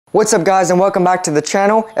What's up guys, and welcome back to the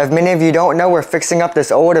channel. If many of you don't know, we're fixing up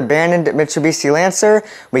this old abandoned Mitsubishi Lancer.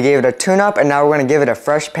 We gave it a tune-up and now we're going to give it a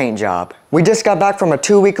fresh paint job. We just got back from a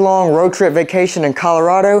 2-week long road trip vacation in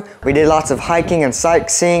Colorado. We did lots of hiking and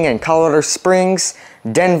sightseeing in Colorado Springs,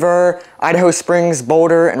 Denver, Idaho Springs,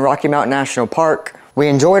 Boulder, and Rocky Mountain National Park. We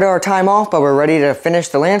enjoyed our time off, but we're ready to finish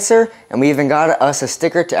the Lancer, and we even got us a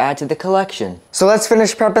sticker to add to the collection. So let's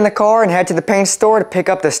finish prepping the car and head to the paint store to pick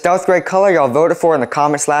up the Stealth Gray color y'all voted for in the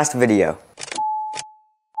comments last video.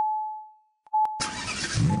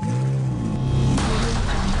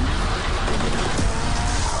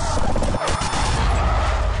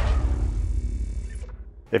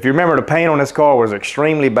 If you remember, the paint on this car was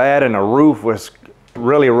extremely bad and the roof was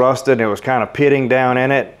really rusted and it was kind of pitting down in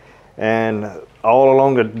it, and all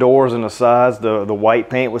along the doors and the sides, the white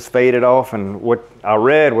paint was faded off, and what I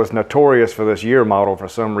read was notorious for this year model for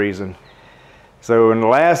some reason. So in the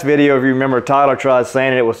last video, if you remember, Tyler tried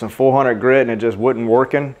sanding it with some 400 grit and it just wasn't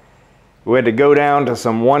working. We had to go down to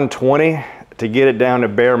some 120 to get it down to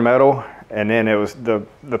bare metal, and then it was the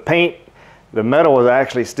paint, the metal was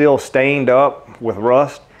actually still stained up with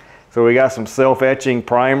rust. So we got some self-etching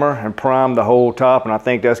primer and primed the whole top, and I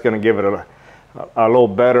think that's going to give it a little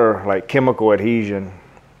better like chemical adhesion.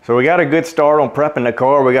 So we got a good start on prepping the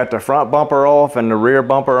car. We got the front bumper off and the rear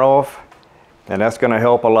bumper off, and that's going to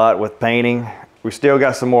help a lot with painting. We still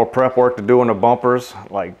got some more prep work to do on the bumpers,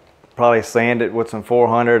 like probably sand it with some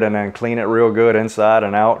 400 and then clean it real good inside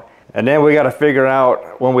and out. And then we got to figure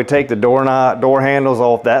out when we take the door handles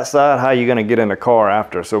off that side, how you're going to get in the car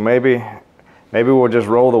after. So maybe we'll just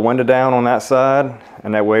roll the window down on that side,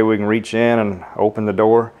 and that way we can reach in and open the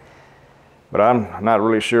door. But I'm not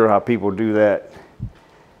really sure how people do that.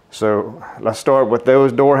 So let's start with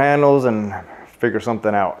those door handles and figure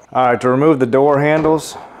something out. All right, to remove the door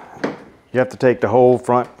handles, you have to take the whole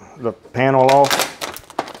front, the panel off.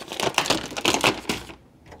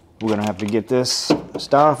 We're gonna have to get this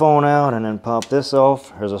styrofoam out and then pop this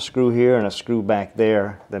off. There's a screw here and a screw back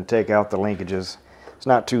there. Then take out the linkages. It's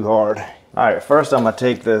not too hard. All right, first I'm gonna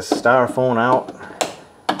take this styrofoam out.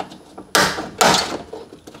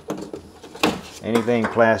 Anything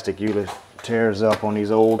plastic usually tears up on these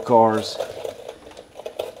old cars.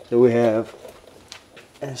 So we have,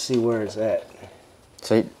 let's see where it's at.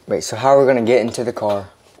 So wait, so how are we gonna get into the car?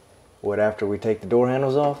 What, after we take the door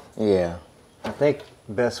handles off? Yeah. I think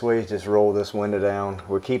the best way is just roll this window down.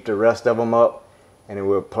 We'll keep the rest of them up and then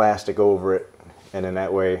we'll plastic over it. And then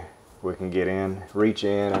that way we can get in, reach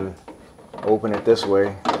in and open it this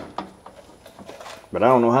way. But I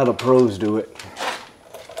don't know how the pros do it.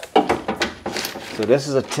 So this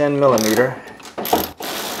is a 10 millimeter.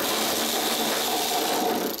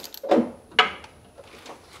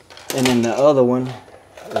 And then the other one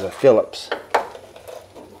is a Phillips.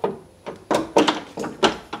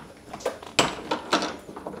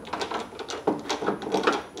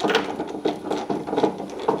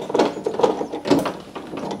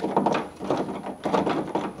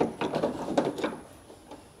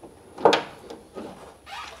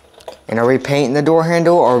 And are we painting the door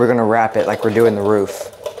handle, or are we gonna wrap it like we're doing the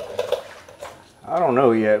roof? I don't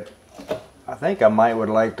know yet. I think I would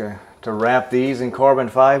like to wrap these in carbon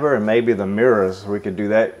fiber, and maybe the mirrors, we could do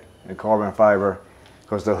that in carbon fiber,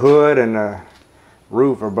 because the hood and the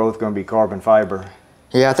roof are both going to be carbon fiber.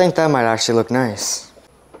 Yeah, I think that might actually look nice.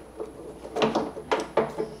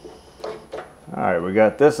 Alright, we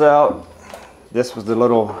got this out. This was the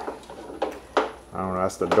little, I don't know,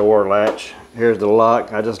 that's the door latch. Here's the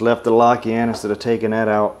lock. I just left the lock in instead of taking that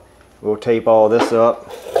out. We'll tape all this up.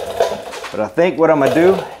 But I think what I'm going to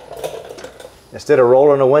do, instead of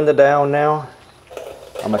rolling the window down now,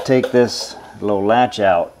 I'm going to take this little latch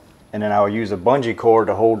out, and then I'll use a bungee cord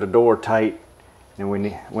to hold the door tight. And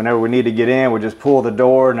whenever we need to get in, we'll just pull the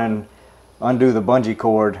door and then undo the bungee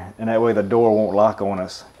cord, and that way the door won't lock on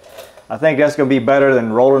us. I think that's going to be better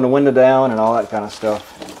than rolling the window down and all that kind of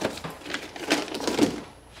stuff.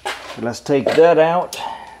 So let's take that out.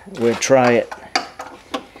 We'll try it.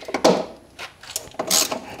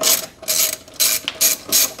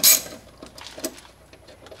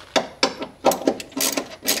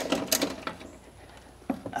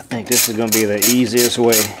 I think this is going to be the easiest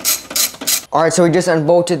way. All right, so we just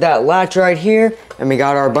unbolted that latch right here, and we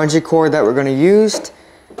got our bungee cord that we're gonna use.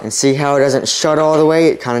 And see how it doesn't shut all the way,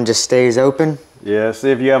 it kind of just stays open. Yeah,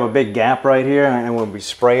 see if you have a big gap right here and we'll be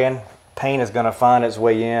spraying, paint is gonna find its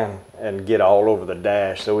way in and get all over the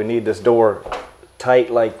dash. So we need this door tight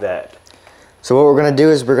like that. So what we're gonna do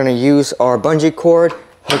is we're gonna use our bungee cord,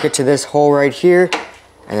 hook it to this hole right here,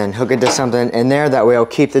 and then hook it to something in there. That way it'll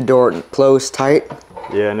keep the door closed tight.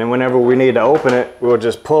 Yeah, and then whenever we need to open it, we'll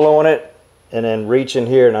just pull on it and then reach in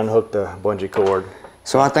here and unhook the bungee cord.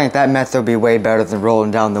 So I think that method would be way better than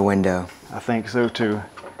rolling down the window. I think so too.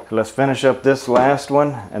 Let's finish up this last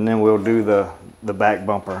one and then we'll do the back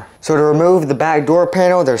bumper. So to remove the back door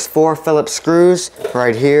panel, there's 4 Phillips screws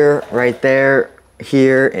right here, right there,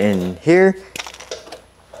 here, and here.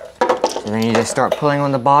 And then you just start pulling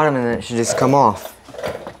on the bottom and then it should just come off.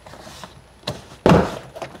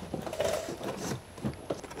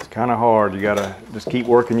 It's kind of hard. You gotta just keep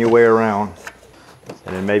working your way around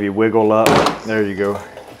and then maybe wiggle up. There you go.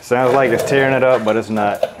 Sounds like it's tearing it up, but it's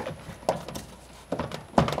not.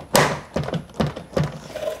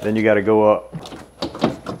 Then you gotta go up.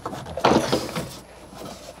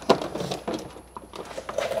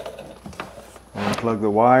 Unplug the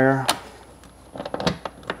wire.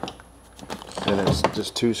 And there's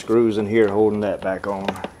just 2 screws in here holding that back on.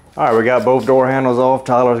 All right, we got both door handles off.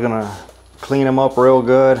 Tyler's gonna clean them up real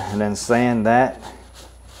good and then sand that.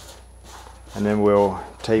 And then we'll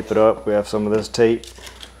tape it up. We have some of this tape.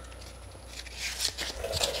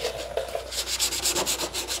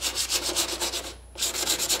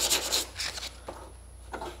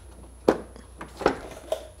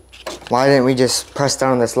 Why didn't we just press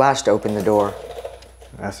down on this latch to open the door?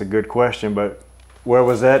 That's a good question, but where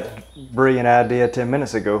was that brilliant idea 10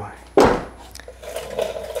 minutes ago?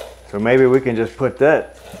 So maybe we can just put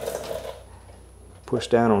that, push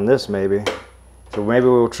down on this maybe. So maybe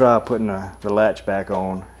we'll try putting the latch back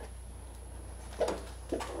on.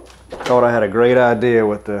 Thought I had a great idea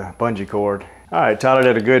with the bungee cord. All right, Tyler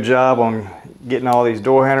did a good job on getting all these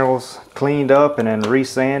door handles cleaned up and then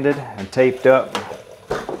re-sanded and taped up.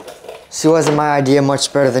 See, wasn't my idea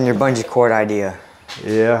much better than your bungee cord idea?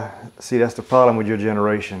 Yeah, see, that's the problem with your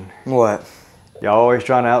generation. What? You're always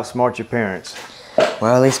trying to outsmart your parents.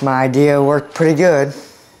 Well, at least my idea worked pretty good.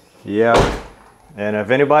 Yeah, and if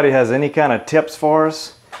anybody has any kind of tips for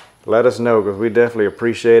us, let us know, because we definitely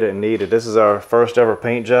appreciate it and need it. This is our first ever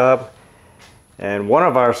paint job, and one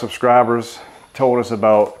of our subscribers told us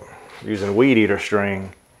about using weed eater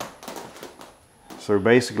string. So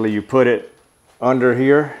basically you put it under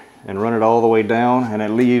here and run it all the way down, and it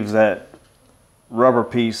leaves that rubber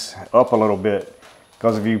piece up a little bit,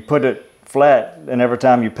 because if you put it flat and every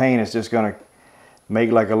time you paint it's just going to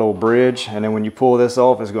make like a little bridge, and then when you pull this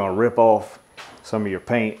off it's going to rip off some of your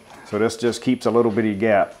paint. So this just keeps a little bitty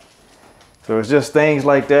gap. So it's just things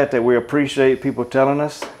like that that we appreciate people telling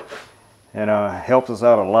us, and helps us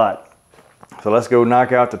out a lot. So let's go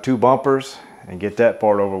knock out the 2 bumpers and get that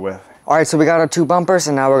part over with. All right, so we got our 2 bumpers,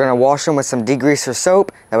 and now we're gonna wash them with some degreaser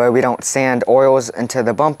soap. That way we don't sand oils into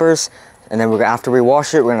the bumpers. And then after we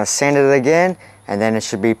wash it, we're gonna sand it again, and then it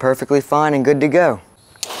should be perfectly fine and good to go.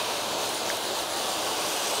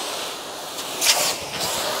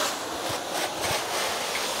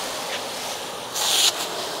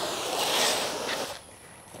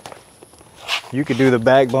 You could do the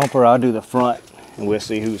back bumper, I'll do the front, and we'll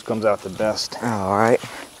see whose comes out the best. All right.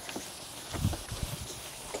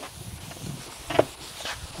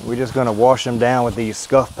 We're just gonna wash them down with these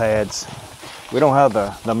scuff pads. We don't have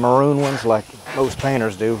the maroon ones like most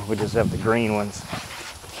painters do. We just have the green ones.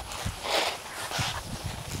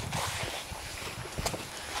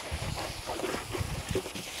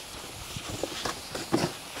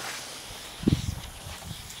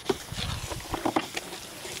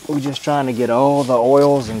 We're just trying to get all the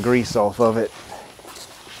oils and grease off of it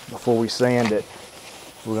before we sand it.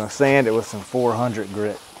 We're gonna sand it with some 400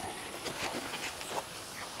 grit.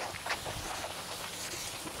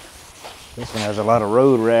 This one has a lot of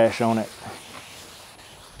road rash on it.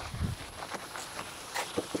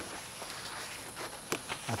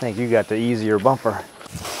 I think you got the easier bumper.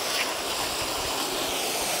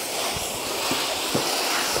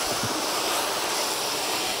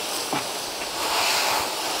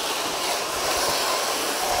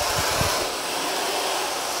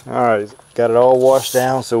 All right, got it all washed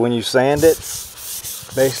down, so when you sand it,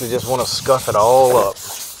 basically just want to scuff it all up.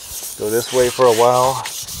 Go this way for a while.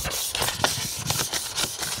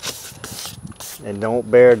 And don't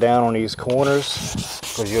bear down on these corners,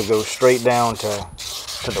 because you'll go straight down to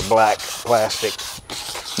the black plastic.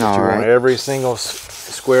 But you want every single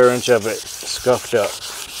square inch of it scuffed up.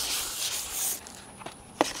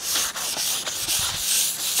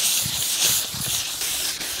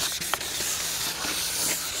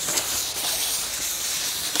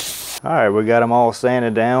 All right, we got them all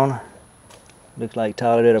sanded down. Looks like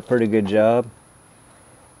Tyler did a pretty good job.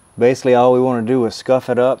 Basically all we want to do is scuff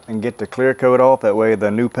it up and get the clear coat off. That way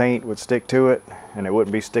the new paint would stick to it and it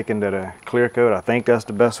wouldn't be sticking to the clear coat. I think that's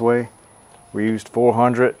the best way. We used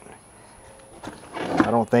 400.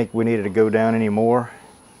 I don't think we needed to go down anymore.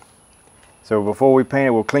 So before we paint it,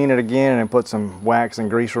 we'll clean it again and then put some wax and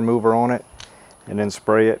grease remover on it and then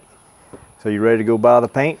spray it. So you ready to go buy the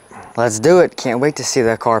paint? Let's do it. Can't wait to see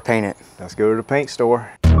the car painted. Let's go to the paint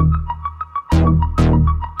store.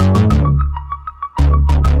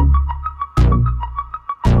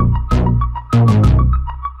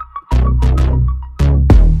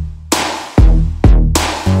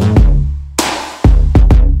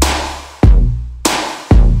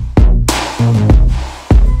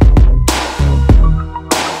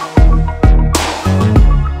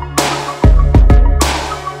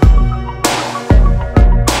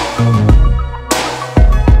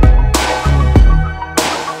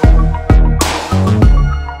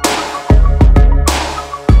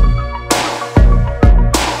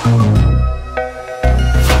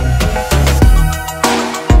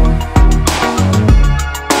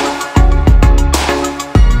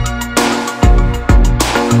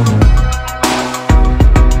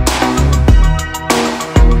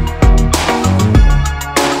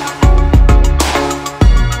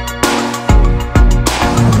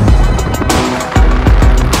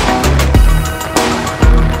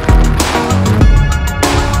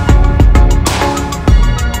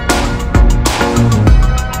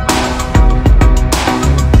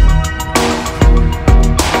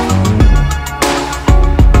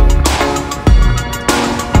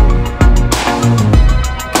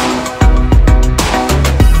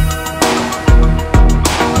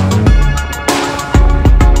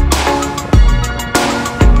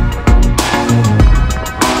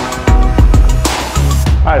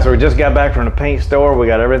 Alright, so we just got back from the paint store. We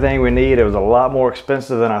got everything we need. It was a lot more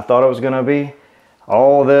expensive than I thought it was going to be.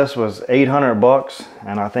 All this was 800 bucks,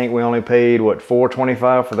 and I think we only paid, what,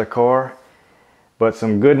 $425 for the car. But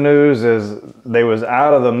some good news is they was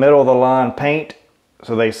out of the middle of the line paint,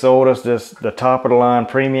 so they sold us the top of the line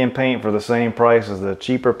premium paint for the same price as the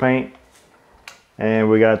cheaper paint. And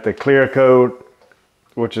we got the clear coat,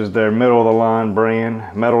 which is their middle of the line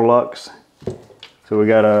brand, Metal Lux. So we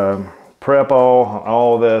got a prep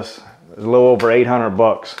all this is a little over 800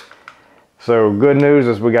 bucks. So good news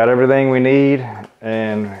is we got everything we need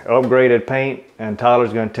and upgraded paint, and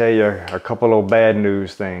Tyler's going to tell you a couple of bad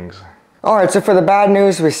news things. Alright, so for the bad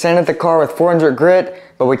news, we sanded the car with 400 grit,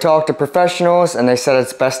 but we talked to professionals and they said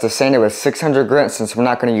it's best to sand it with 600 grit since we're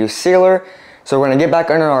not going to use sealer. So we're going to get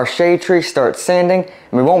back under our shade tree, start sanding,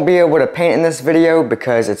 and we won't be able to paint in this video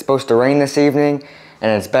because it's supposed to rain this evening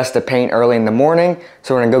and it's best to paint early in the morning.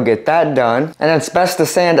 So we're going to go get that done. And it's best to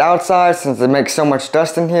sand outside since it makes so much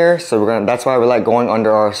dust in here, so that's why we like going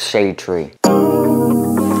under our shade tree.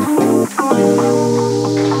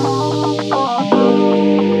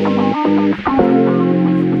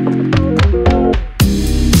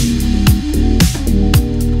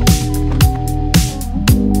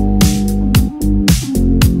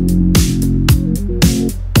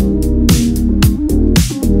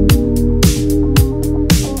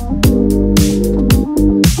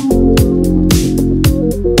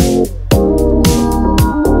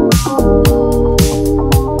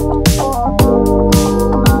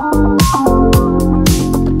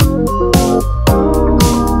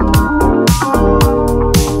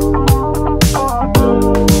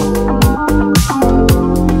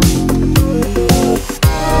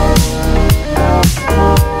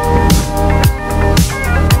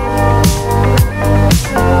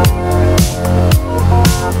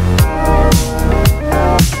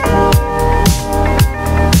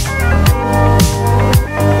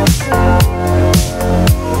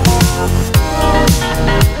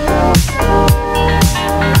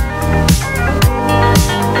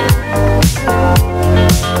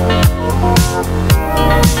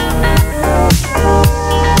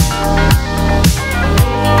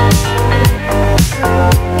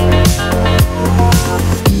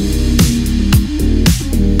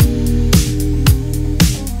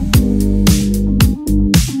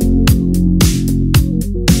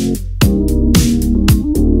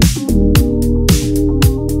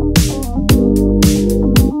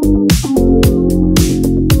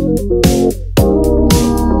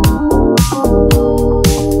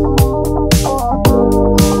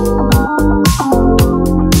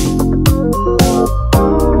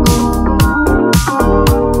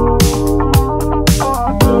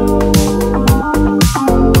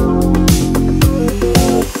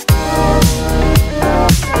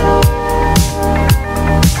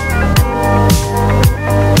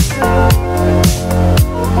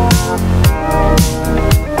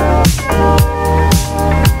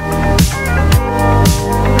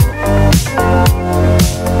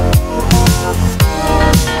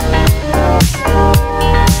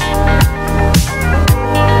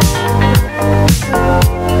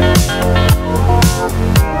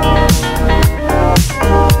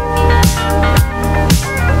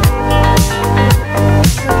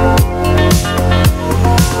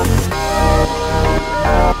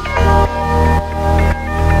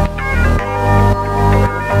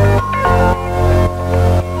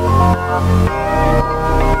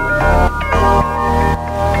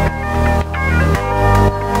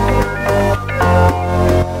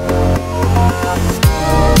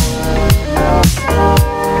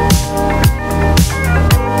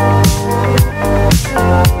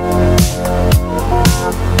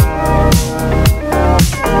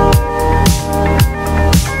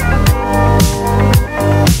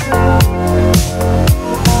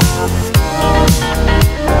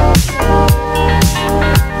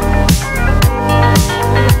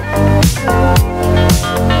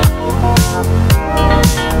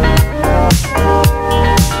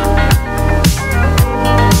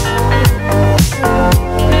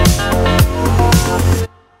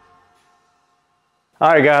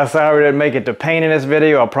 Alright guys, sorry we didn't make it to painting this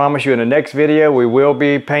video. I promise you in the next video we will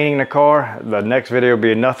be painting the car. The next video will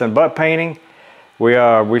be nothing but painting.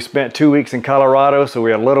 We spent 2 weeks in Colorado, so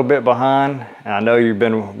we're a little bit behind. And I know you've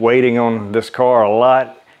been waiting on this car a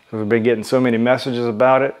lot because we've been getting so many messages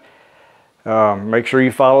about it. Make sure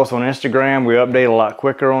you follow us on Instagram. We update a lot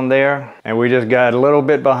quicker on there. And we just got a little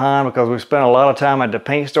bit behind because we spent a lot of time at the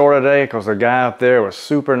paint store today because the guy up there was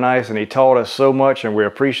super nice and he taught us so much and we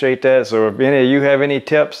appreciate that. So if any of you have any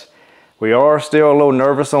tips, we are still a little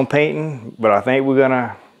nervous on painting, but I think we're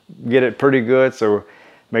gonna get it pretty good. So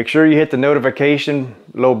make sure you hit the notification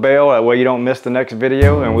little bell, that way you don't miss the next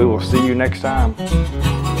video, and we will see you next time.